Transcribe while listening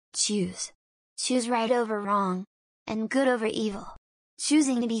Choose. Choose right over wrong, and good over evil.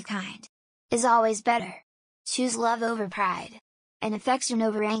 Choosing to be kind is always better. Choose love over pride, and affection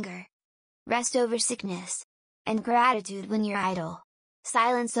over anger. Rest over sickness, and gratitude when you're idle.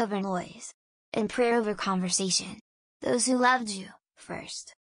 Silence over noise, and prayer over conversation. Those who loved you,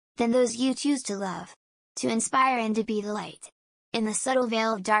 first. Then those you choose to love. To inspire and to be the light. In the subtle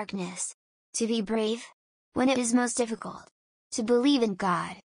veil of darkness. To be brave, when it is most difficult. To believe in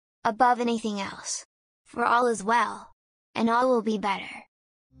God, above anything else. For all is well, and all will be better.